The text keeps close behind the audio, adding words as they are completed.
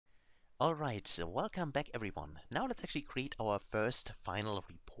Alright, welcome back everyone. Now let's actually create our first final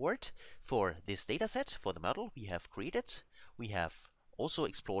report for this dataset, for the model we have created. We have also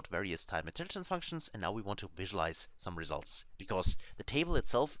explored various time intelligence functions, and now we want to visualize some results, because the table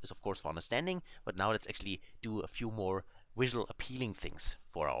itself is of course for understanding, but now let's actually do a few more visual appealing things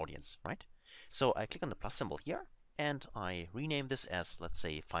for our audience, right? So I click on the plus symbol here, and I rename this as, let's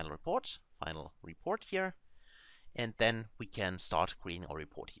say, final report here. And then we can start creating our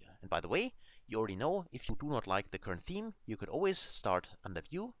report here. And by the way, you already know, if you do not like the current theme, you could always start under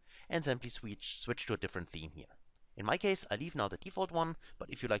view and simply switch to a different theme here. In my case, I leave now the default one, but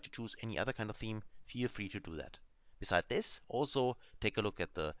if you like to choose any other kind of theme, feel free to do that. Beside this, also take a look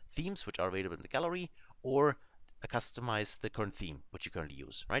at the themes which are available in the gallery, or customize the current theme which you currently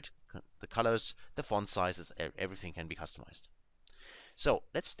use, right? The colors, the font sizes, everything can be customized. So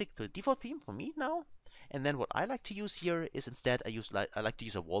let's stick to the default theme for me now. And then what I like to use here is instead I like to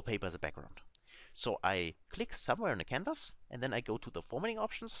use a wallpaper as a background. So I click somewhere on the canvas, and then I go to the formatting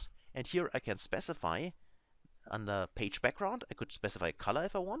options, and here I can specify under page background. I could specify a color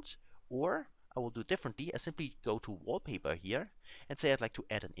if I want, or I will do differently. I simply go to wallpaper here and say I'd like to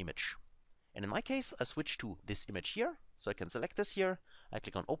add an image. And in my case, I switch to this image here, so I can select this here. I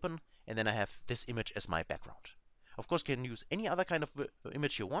click on open, and then I have this image as my background. Of course, you can use any other kind of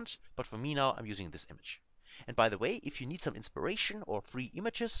image you want, but for me now, I'm using this image. And by the way, if you need some inspiration or free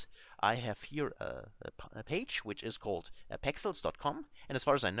images, I have here a page which is called 𝒄𝒆𝒂𝒿.com, and as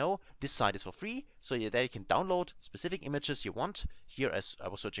far as I know, this site is for free, so there you can download specific images you want. Here, as I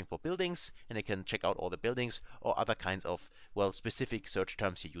was searching for buildings, and I can check out all the buildings or other kinds of, well, specific search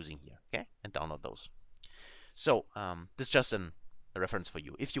terms you're using here, okay, and download those. So this is just a reference for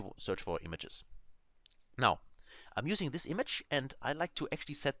you if you search for images. Now, I'm using this image, and I like to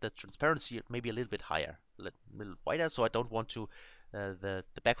actually set the transparency maybe a little bit higher, a little wider, so I don't want to the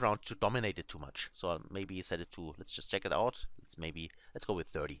background to dominate it too much. So I'll maybe set it to, let's just check it out. Let's go with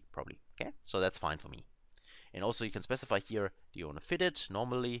 30 probably. Okay, so that's fine for me. And also you can specify here, do you want to fit it?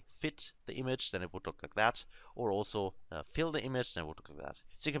 Normally fit the image, then it would look like that, or also fill the image, then it would look like that.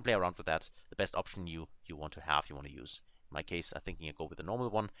 So you can play around with that. The best option you want to use. In my case, I'm thinking I go with the normal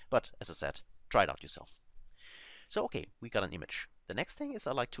one, but as I said, try it out yourself. So okay, we got an image. The next thing is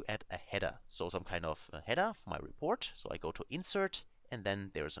I like to add a header, so some kind of a header for my report. So I go to insert, and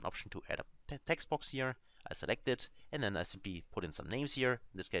then there's an option to add a text box here. I select it, and then I simply put in some names here,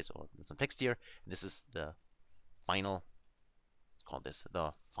 in this case, or some text here. And this is the final, let's call this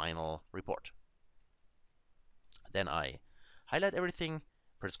the final report. Then I highlight everything,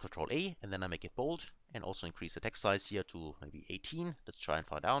 press Ctrl A, and then I make it bold, and also increase the text size here to maybe 18. Let's try and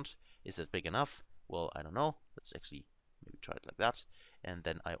find out, is it big enough? Well, I don't know. Let's actually maybe try it like that. And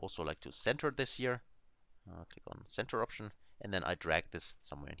then I also like to center this here. Click on center option, and then I drag this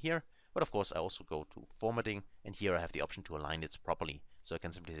somewhere in here. But of course, I also go to formatting, and here I have the option to align it properly. So I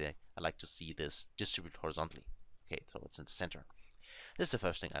can simply say, I like to see this distribute horizontally. Okay, so it's in the center. This is the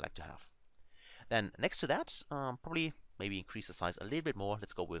first thing I like to have. Then next to that, probably maybe increase the size a little bit more.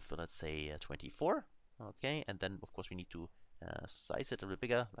 Let's go with, let's say, 24. Okay, and then of course we need to size it a little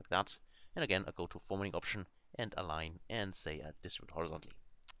bigger, like that. And again, I go to formatting option and align and say distribute horizontally.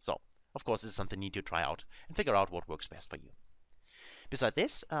 So, of course, this is something you need to try out and figure out what works best for you. Beside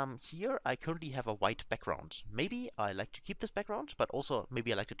this, here I currently have a white background. Maybe I like to keep this background, but also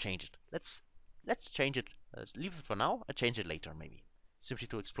maybe I like to change it. Let's change it, leave it for now and change it later maybe. Simply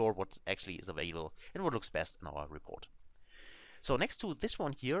to explore what actually is available and what looks best in our report. So next to this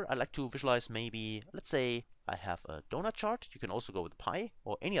one here, I like to visualize maybe, let's say I have a donut chart. You can also go with pie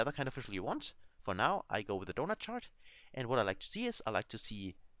or any other kind of visual you want. For now, I go with the donut chart. And what I like to see is I like to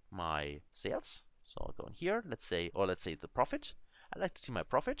see my sales. So I'll go in here, let's say the profit. I like to see my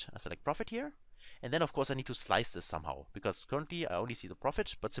profit. I select profit here. And then of course I need to slice this somehow, because currently I only see the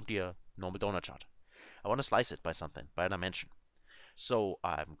profit, but simply a normal donut chart. I want to slice it by something, by a dimension. So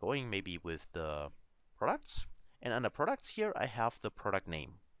I'm going maybe with the products. And under products here, I have the product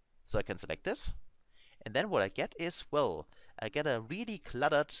name. So I can select this. And then what I get is, well, I get a really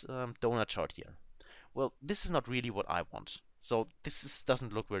cluttered donut chart here. Well, this is not really what I want. So this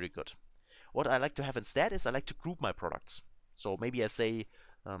doesn't look very good. What I like to have instead is I like to group my products. So maybe I say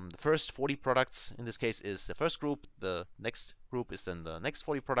the first 40 products in this case is the first group, the next group is then the next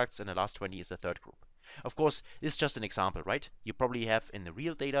 40 products, and the last 20 is the third group. Of course, this is just an example, right? You probably have in the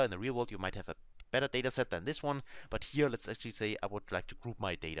real data, in the real world, you might have a better data set than this one, but here let's actually say I would like to group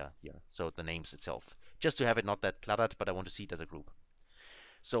my data here, so the names itself, just to have it not that cluttered, but I want to see it as a group.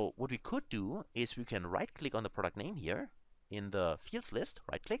 So what we could do is we can right click on the product name here in the fields list,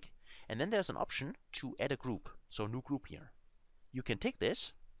 right click, and then there's an option to add a group, so new group here. You can take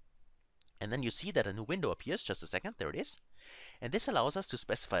this And then you see that a new window appears. Just a second, there it is. And this allows us to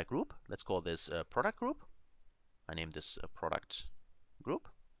specify a group. Let's call this product group. I name this product group.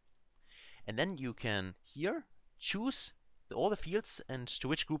 And then you can here choose all the fields and to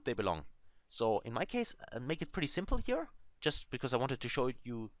which group they belong. So in my case, I make it pretty simple here, just because I wanted to show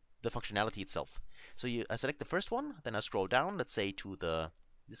you the functionality itself. So I select the first one, then I scroll down, let's say to in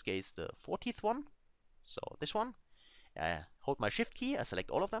this case, the 40th one. So this one. I hold my shift key, I select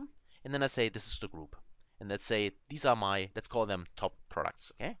all of them, and then I say this is the group. And let's say these are let's call them top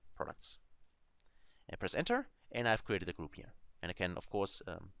products, okay? Products. And press enter, and I've created a group here. And I can, of course,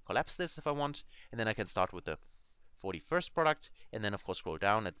 collapse this if I want, and then I can start with the 41st product, and then, of course, scroll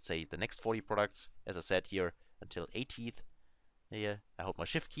down and say the next 40 products, as I said here, until 80th. Here, I hold my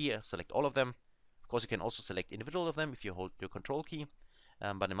shift key, I select all of them. Of course, you can also select individual of them if you hold your control key.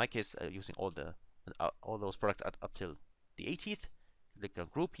 But in my case, using all those products up till the 80th, click on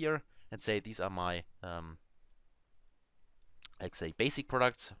group here, and say these are my, like say, basic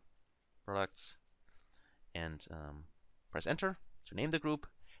products, and press enter to name the group.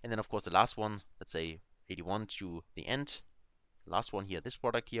 And then, of course, the last one, let's say 81 to the end. Last one here, this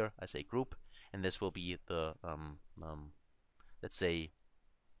product here, I say group, and this will be the, let's say,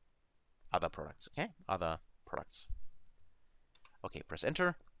 other products, okay? Other products. Okay, press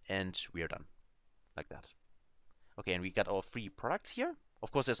enter, and we are done, like that. Okay, and we got our 3 products here.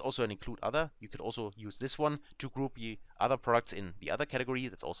 Of course, there's also an include other. You could also use this one to group the other products in the other category.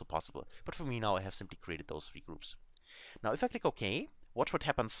 That's also possible. But for me now, I have simply created those 3 groups. Now, if I click OK, watch what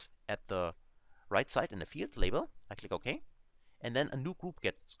happens at the right side in the field label. I click OK, and then a new group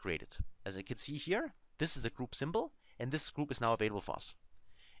gets created. As you can see here, this is the group symbol, and this group is now available for us.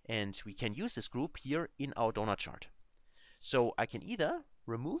 And we can use this group here in our donut chart. So I can either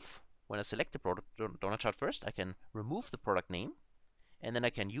remove, when I select the product donut chart first, I can remove the product name, and then I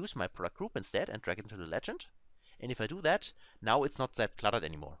can use my product group instead and drag it into the legend. And if I do that, now it's not that cluttered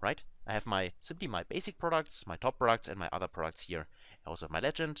anymore, right? I have simply my basic products, my top products, and my other products here. I also have my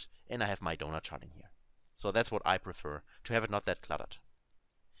legend, and I have my donut chart in here. So that's what I prefer, to have it not that cluttered.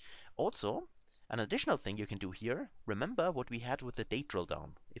 Also, an additional thing you can do here, remember what we had with the date drill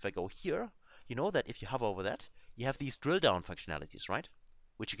down. If I go here, you know that if you hover over that, you have these drill down functionalities, right?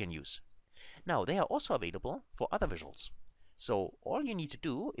 Which you can use. Now, they are also available for other visuals. So all you need to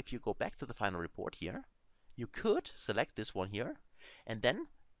do, if you go back to the final report here, you could select this one here, and then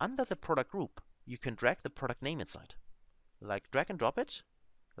under the product group, you can drag the product name inside. Like drag and drop it,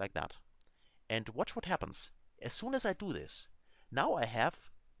 like that. And watch what happens. As soon as I do this, now I have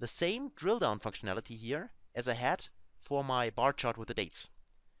the same drill down functionality here as I had for my bar chart with the dates.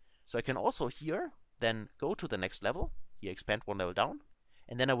 So I can also here then go to the next level, here expand one level down,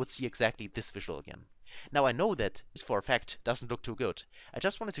 and then I would see exactly this visual again. Now I know that this for a fact doesn't look too good. I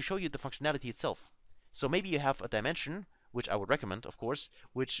just wanted to show you the functionality itself. So maybe you have a dimension, which I would recommend, of course,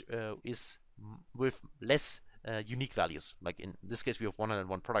 which is with less unique values. Like in this case, we have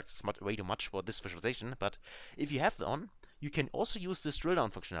 101 products. It's way too much for this visualization. But if you have it on, you can also use this drill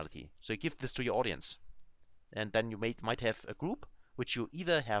down functionality. So you give this to your audience. And then you might have a group, which you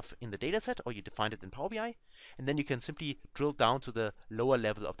either have in the dataset or you define it in Power BI. And then you can simply drill down to the lower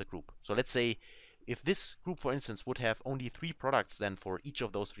level of the group. So let's say if this group, for instance, would have only 3 products then for each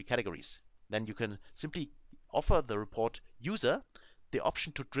of those 3 categories, then you can simply offer the report user the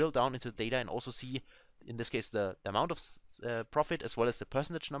option to drill down into the data and also see, in this case, the amount of profit as well as the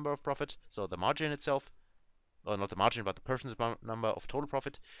percentage number of profit, so the margin itself, or not the margin, but the percentage number of total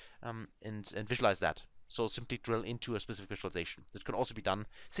profit, and visualize that. So simply drill into a specific visualization. This can also be done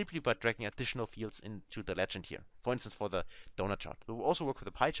simply by dragging additional fields into the legend here. For instance, for the donut chart. It will also work for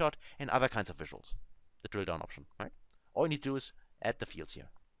the pie chart and other kinds of visuals. The drill down option, right? All you need to do is add the fields here.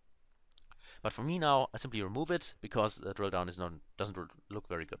 But for me now, I simply remove it because the drill down doesn't look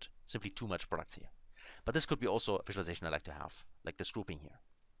very good. Simply too much products here. But this could be also a visualization I like to have, like this grouping here.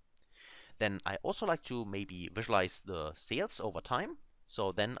 Then I also like to maybe visualize the sales over time.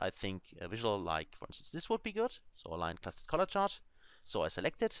 So then I think a visual like, for instance, this would be good. So align clustered color chart. So I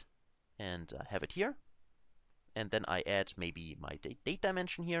select it and have it here. And then I add maybe my date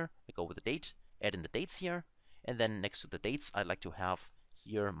dimension here. I go with the date, add in the dates here. And then next to the dates, I'd like to have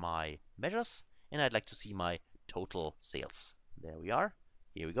here my measures, and I'd like to see my total sales. There we are.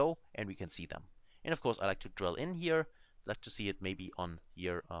 Here we go, and we can see them. And of course, I like to drill in here. I'd like to see it maybe on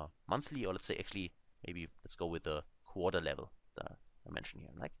here monthly, or let's say actually maybe let's go with the quarter level dimension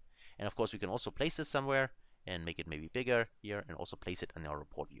here, like. And of course, we can also place this somewhere and make it maybe bigger here, and also place it in our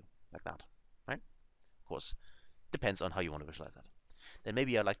report view like that, right? Of course, depends on how you want to visualize that. Then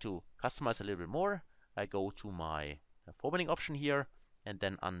maybe I'd like to customize a little bit more. I go to my formatting option here. And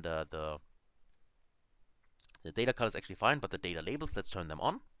then under the The data color is actually fine, but the data labels, let's turn them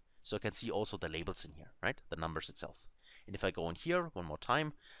on. So I can see also the labels in here, right? The numbers itself. And if I go in here one more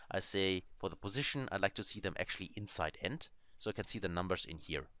time, I say for the position, I'd like to see them actually inside end. So I can see the numbers in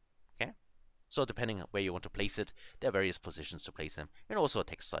here, okay? So depending on where you want to place it, there are various positions to place them. And also a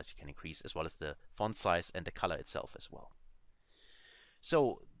text size you can increase, as well as the font size and the color itself as well.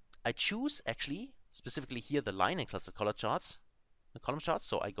 So I choose actually, specifically here, the line and cluster color charts, the column charts.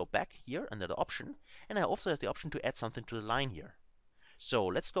 So I go back here under the option, and I also have the option to add something to the line here. So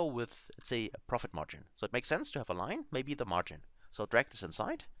let's go with, let's say, a profit margin. So it makes sense to have a line, maybe the margin. So drag this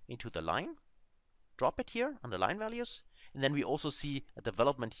inside into the line, drop it here on the line values, and then we also see a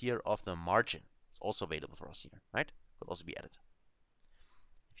development here of the margin. It's also available for us here, right? Could also be added.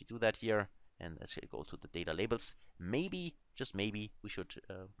 If you do that here, and let's go to the data labels, maybe, just maybe, we should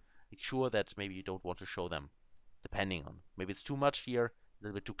make sure that maybe you don't want to show them, depending on, maybe it's too much here, a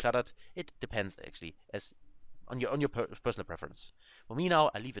little bit too cluttered. It depends actually, as on your personal preference. For me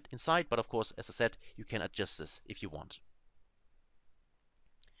now, I leave it inside, but of course, as I said, you can adjust this if you want.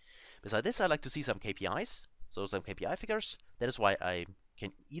 Beside this, I like to see some KPIs, so some KPI figures. That is why I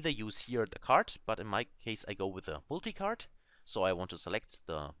can either use here the card, but in my case, I go with the multi-card. So I want to select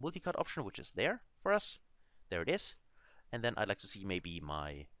the multi-card option, which is there for us. There it is. And then I'd like to see maybe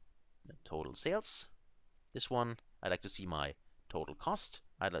my total sales. This one, I'd like to see my total cost.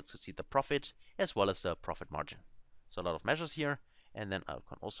 I'd like to see the profit as well as the profit margin. So a lot of measures here, and then I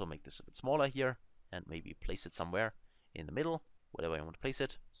can also make this a bit smaller here and maybe place it somewhere in the middle, whatever I want to place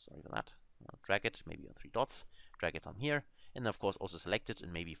it. Sorry for that. I'll drag it maybe on 3 dots, drag it on here, and then of course also select it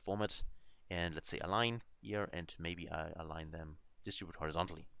and maybe format, and let's say align here, and maybe I align them distribute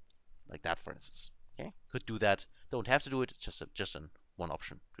horizontally, like that for instance. Okay, could do that. Don't have to do it. It's just one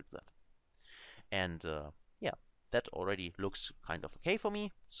option to do that. And yeah, that already looks kind of okay for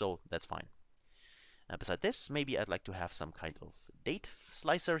me, so that's fine. Beside this, maybe I'd like to have some kind of date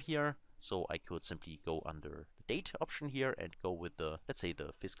slicer here, so I could simply go under the date option here and go with the, let's say,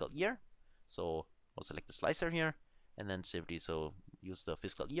 the fiscal year. So I'll select the slicer here, and then simply so use the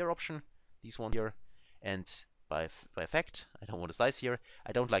fiscal year option, these one here, and by effect, I don't want to slice here.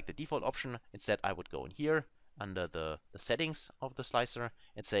 I don't like the default option. Instead, I would go in here under the settings of the slicer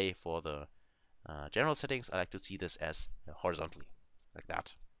and say for the general settings, I like to see this as horizontally, like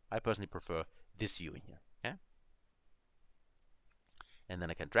that. I personally prefer this view in here, okay? And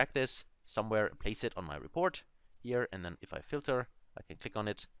then I can drag this somewhere and place it on my report here, and then if I filter, I can click on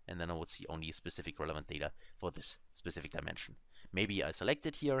it, and then I would see only specific relevant data for this specific dimension. Maybe I select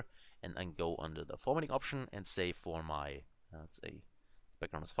it here, and then go under the formatting option and say for my, let's say,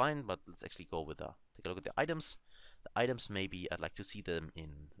 background is fine, but let's actually go with the, take a look at the items. The items, maybe I'd like to see them in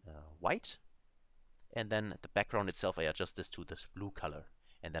white, and then the background itself, I adjust this to this blue color,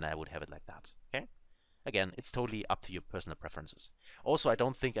 and then I would have it like that, okay? Again, it's totally up to your personal preferences. Also, I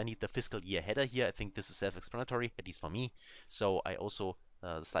don't think I need the fiscal year header here. I think this is self-explanatory, at least for me. So I also,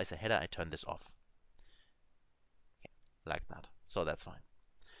 the slicer header, I turn this off. Okay, like that. So that's fine.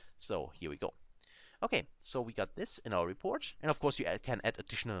 So here we go. Okay, so we got this in our report. And of course, you can add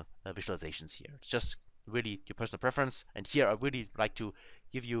additional visualizations here. It's just really your personal preference. And here I really like to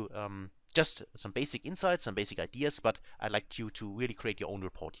give you just some basic insights, some basic ideas, but I'd like you to really create your own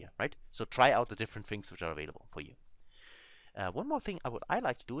report here, right? So try out the different things which are available for you. One more thing I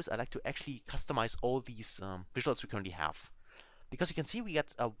like to do is I like to actually customize all these visuals we currently have. Because you can see we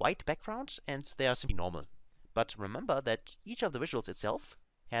got a white background and they are simply normal. But remember that each of the visuals itself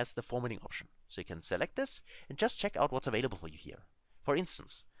has the formatting option. So you can select this and just check out what's available for you here. For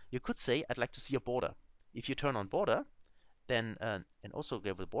instance, you could say I'd like to see a border. If you turn on border, then and also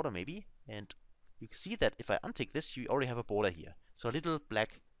go with border maybe, and you can see that if I untick this, you already have a border here. So a little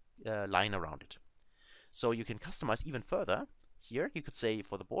black line around it. So you can customize even further. Here you could say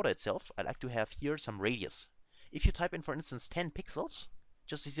for the border itself, I like to have here some radius. If you type in, for instance, 10 pixels,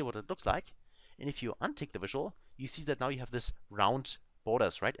 just to see what it looks like, and if you untick the visual, you see that now you have this round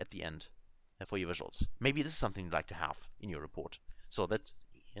borders right at the end for your visuals. Maybe this is something you'd like to have in your report. So that's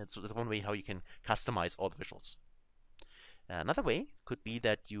one way how you can customize all the visuals. Another way could be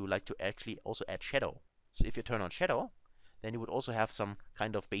that you like to actually also add shadow. So if you turn on shadow, then you would also have some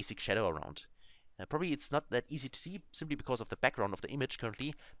kind of basic shadow around. Probably it's not that easy to see simply because of the background of the image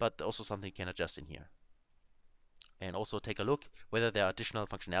currently, but also something you can adjust in here. And also take a look whether there are additional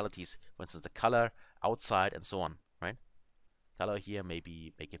functionalities, for instance the color, outside, and so on, right? Color here,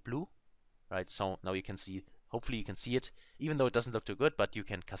 maybe make it blue, right? So now you can see, hopefully you can see it, even though it doesn't look too good, but you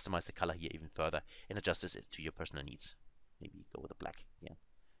can customize the color here even further and adjust this to your personal needs. Maybe go with a black, yeah,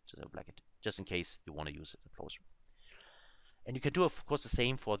 just black it, just in case you want to use it closer. And you can do, of course, the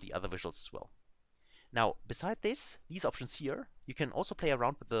same for the other visuals as well. Now, beside this, these options here, you can also play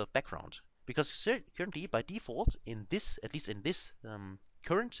around with the background, because currently, by default, in this, at least in this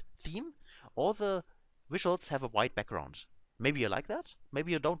current theme, all the visuals have a white background. Maybe you like that,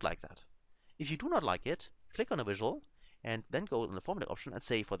 maybe you don't like that. If you do not like it, click on a visual, and then go in the formatting option and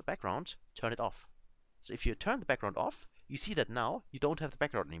say for the background, turn it off. So if you turn the background off, you see that now you don't have the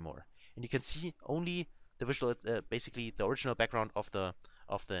background anymore, and you can see only the visual, basically the original background of the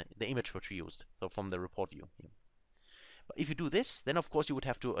image which we used, so from the report view here. But if you do this, then of course you would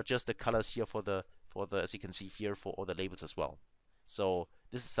have to adjust the colors here for the as you can see here, for all the labels as well. So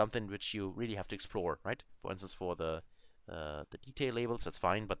this is something which you really have to explore, right? For instance, for the detail labels, that's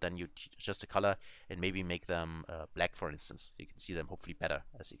fine, but then you adjust the color and maybe make them black, for instance. You can see them hopefully better,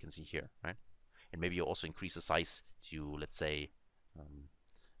 as you can see here, right? And maybe you also increase the size to, let's say,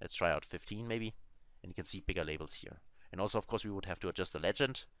 let's try out 15 maybe, and you can see bigger labels here. And also, of course, we would have to adjust the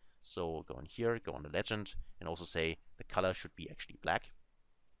legend. So go in here, go on the legend, and also say the color should be actually black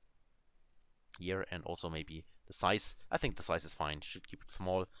here, and also maybe the size. I think the size is fine, should keep it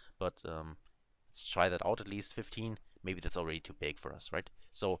small, but let's try that out at least 15. Maybe that's already too big for us, right?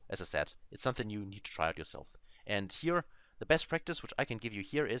 So as I said, it's something you need to try out yourself. And here, the best practice which I can give you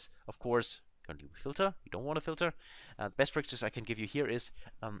here is, of course, currently we filter, we don't want to filter. The best practice I can give you here is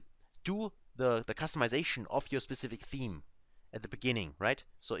do the customization of your specific theme at the beginning, right?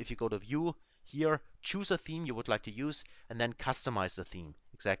 So if you go to view here, choose a theme you would like to use, and then customize the theme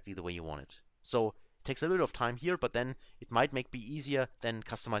exactly the way you want it. So it takes a little bit of time here, but then it might be easier than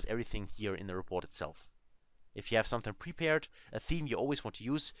customize everything here in the report itself. If you have something prepared, a theme you always want to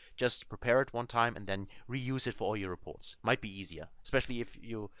use, just prepare it one time and then reuse it for all your reports. Might be easier, especially if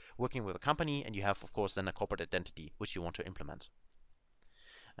you're working with a company and you have, of course, then a corporate identity which you want to implement.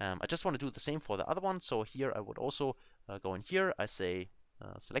 I just want to do the same for the other one. So here I would also go in here. I say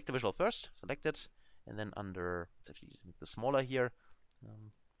select the visual first, select it, and then under, let's actually make this smaller here.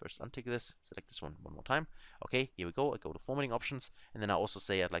 First untick this, select this one more time. Okay, here we go. I go to formatting options, and then I also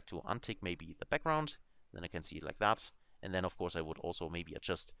say I'd like to untick maybe the background. Then I can see it like that. And then, of course, I would also maybe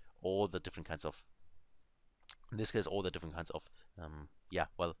adjust all the different kinds of, in this case, all the different kinds of, yeah,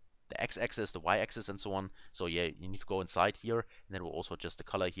 well, the x-axis, the y-axis, and so on. So yeah, you need to go inside here, and then we'll also adjust the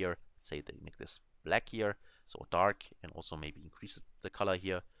color here. Let's say they make this black here, so dark, and also maybe increase the color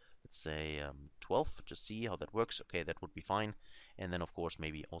here. Let's say 12, just see how that works. Okay, that would be fine. And then, of course,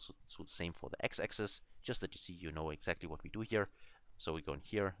 maybe also do the same for the x-axis, just that you see, you know exactly what we do here. So we go in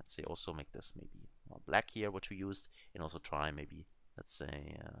here, let's say also make this maybe black here, which we used, and also try maybe, let's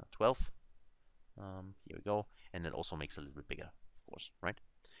say 12. Here we go, and it also makes it a little bit bigger, of course, right?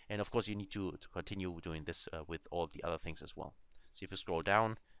 And of course, you need to continue doing this with all the other things as well. So if you scroll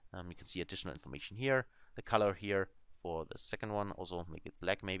down, you can see additional information here, the color here for the second one, also make it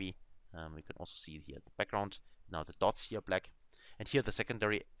black maybe. We can also see here the background, now the dots here black. And here the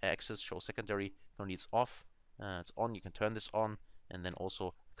secondary axis, show secondary, currently it's off, it's on, you can turn this on, and then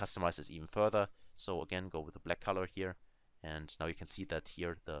also customize this even further. So again, go with the black color here, and now you can see that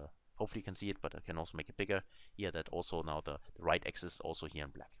here, hopefully you can see it, but I can also make it bigger here, that also now the right axis also here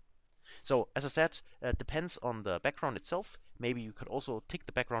in black. So as I said, it depends on the background itself. Maybe you could also tick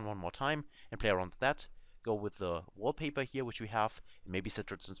the background one more time and play around with that. Go with the wallpaper here, which we have, and maybe set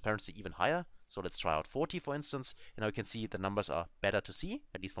the transparency even higher. So let's try out 40, for instance, and now you can see the numbers are better to see,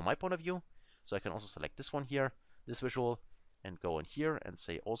 at least from my point of view. So I can also select this one here, this visual, and go in here and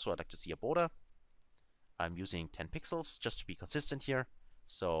say also I'd like to see a border. I'm using 10 pixels just to be consistent here.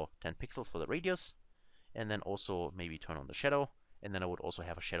 So 10 pixels for the radius, and then also maybe turn on the shadow, and then I would also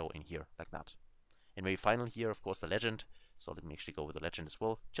have a shadow in here like that. And maybe finally here, of course, the legend. So let me actually go with the legend as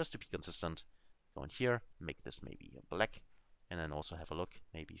well, just to be consistent. Go in here, make this maybe black, and then also have a look.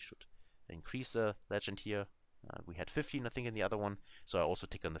 Maybe should increase the legend here. We had 15, I think, in the other one. So I also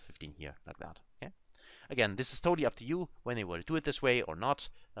tick on the 15 here like that. Okay. Again, this is totally up to you when you want to do it this way or not,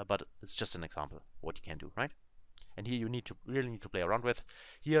 but it's just an example what you can do, right? And here you really need to play around with.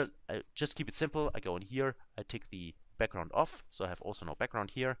 Here, I just keep it simple. I go in here, I take the background off, so I have also no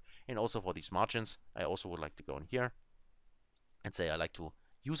background here. And also for these margins, I also would like to go in here and say I like to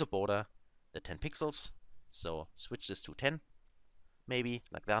use a border, the 10 pixels. So switch this to 10, maybe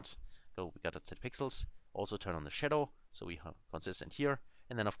like that. So we got the 10 pixels. Also turn on the shadow, so we have consistent here.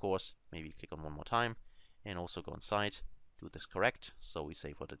 And then of course, maybe click on one more time and also go inside, do this correct. So we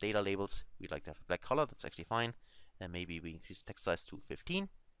say for the data labels, we'd like to have a black color, that's actually fine. And maybe we increase the text size to 15.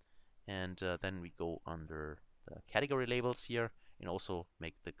 And then we go under the category labels here and also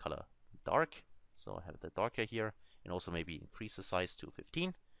make the color dark. So I have the darker here and also maybe increase the size to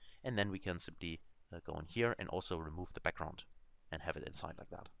 15. And then we can simply go in here and also remove the background and have it inside like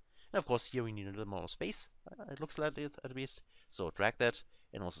that. And of course, here we need a little more space. It looks like it at least. So drag that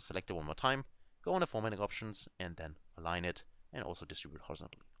and also select it one more time. Go on the formatting options and then align it and also distribute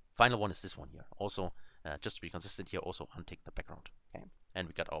horizontally. Final one is this one here. Also, just to be consistent here, also untick the background. Okay, and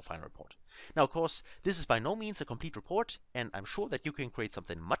we got our final report. Now, of course, this is by no means a complete report, and I'm sure that you can create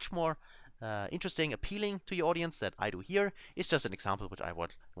something much more interesting, appealing to your audience that I do here. It's just an example which I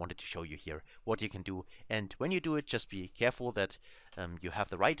wanted to show you here, what you can do. And when you do it, just be careful that you have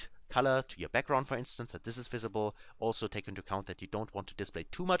the right color to your background, for instance, that this is visible. Also take into account that you don't want to display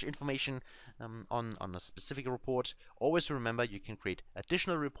too much information on a specific report. Always remember you can create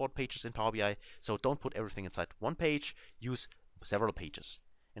additional report pages in Power BI, so don't put everything inside one page. Use several pages.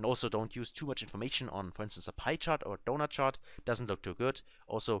 And also don't use too much information on, for instance, a pie chart or a donut chart. Doesn't look too good.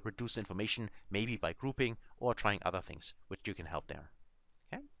 Also reduce information maybe by grouping or trying other things which you can help there.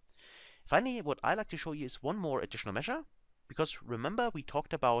 Okay. Finally, what I like to show you is one more additional measure, because remember we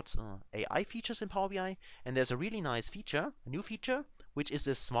talked about AI features in Power BI, and there's a really nice feature, a new feature, which is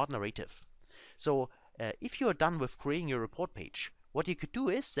this smart narrative. So if you're done with creating your report page, what you could do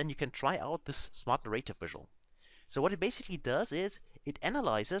is then you can try out this smart narrative visual. So what it basically does is it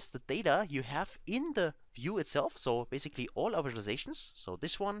analyzes the data you have in the view itself. So basically all our visualizations, so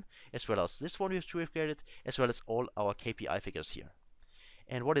this one, as well as this one we've created, as well as all our KPI figures here.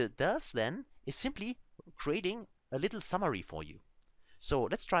 And what it does then is simply creating a little summary for you. So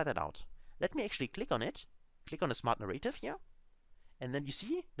let's try that out. Let me actually click on it, click on the smart narrative here, and then you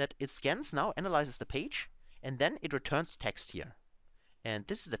see that it scans now, analyzes the page, and then it returns text here. And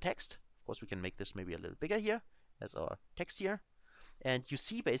this is the text. Of course, we can make this maybe a little bigger here as our text here. And you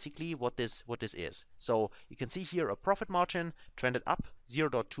see basically what this is. So you can see here a profit margin trended up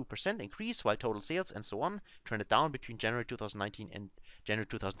 0.2% increase, while total sales and so on trended down between January 2019 and January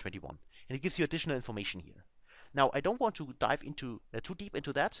 2021. And it gives you additional information here. Now, I don't want to dive into too deep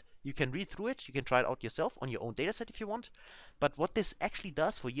into that. You can read through it. You can try it out yourself on your own dataset if you want. But what this actually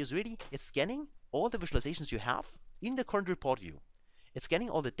does for you is really it's scanning all the visualizations you have in the current report view. It's scanning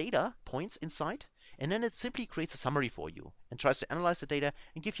all the data points inside, and then it simply creates a summary for you and tries to analyze the data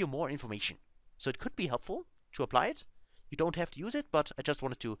and give you more information. So it could be helpful to apply it. You don't have to use it, but I just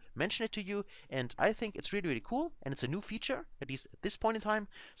wanted to mention it to you, and I think it's really, really cool, and it's a new feature, at least at this point in time,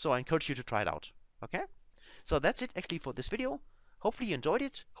 so I encourage you to try it out. Okay? So that's it actually for this video. Hopefully you enjoyed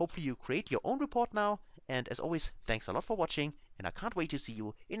it. Hopefully you create your own report now, and as always, thanks a lot for watching, and I can't wait to see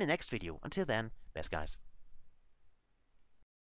you in the next video. Until then, best guys.